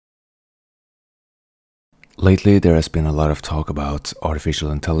Lately, there has been a lot of talk about artificial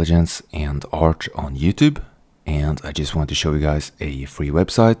intelligence and art on YouTube, and I just want to show you guys a free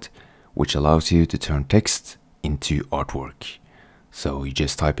website which allows you to turn text into artwork. So you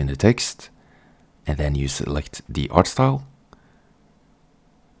just type in the text and then you select the art style,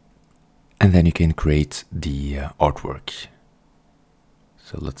 and then you can create the artwork.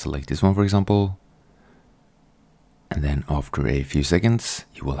 So let's select this one, for example, and then after a few seconds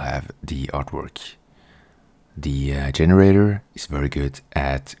you will have the artwork. The generator is very good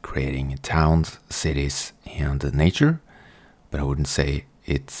at creating towns, cities, and nature, but I wouldn't say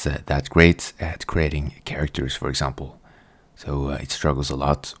it's that great at creating characters, for example. So it struggles a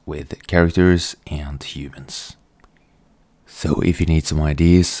lot with characters and humans. So if you need some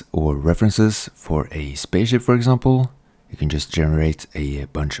ideas or references for a spaceship, for example, you can just generate a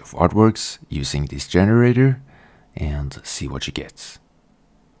bunch of artworks using this generator and see what you get.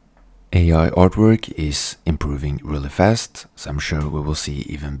 AI artwork is improving really fast, so I'm sure we will see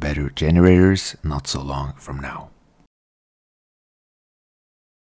even better generators not so long from now.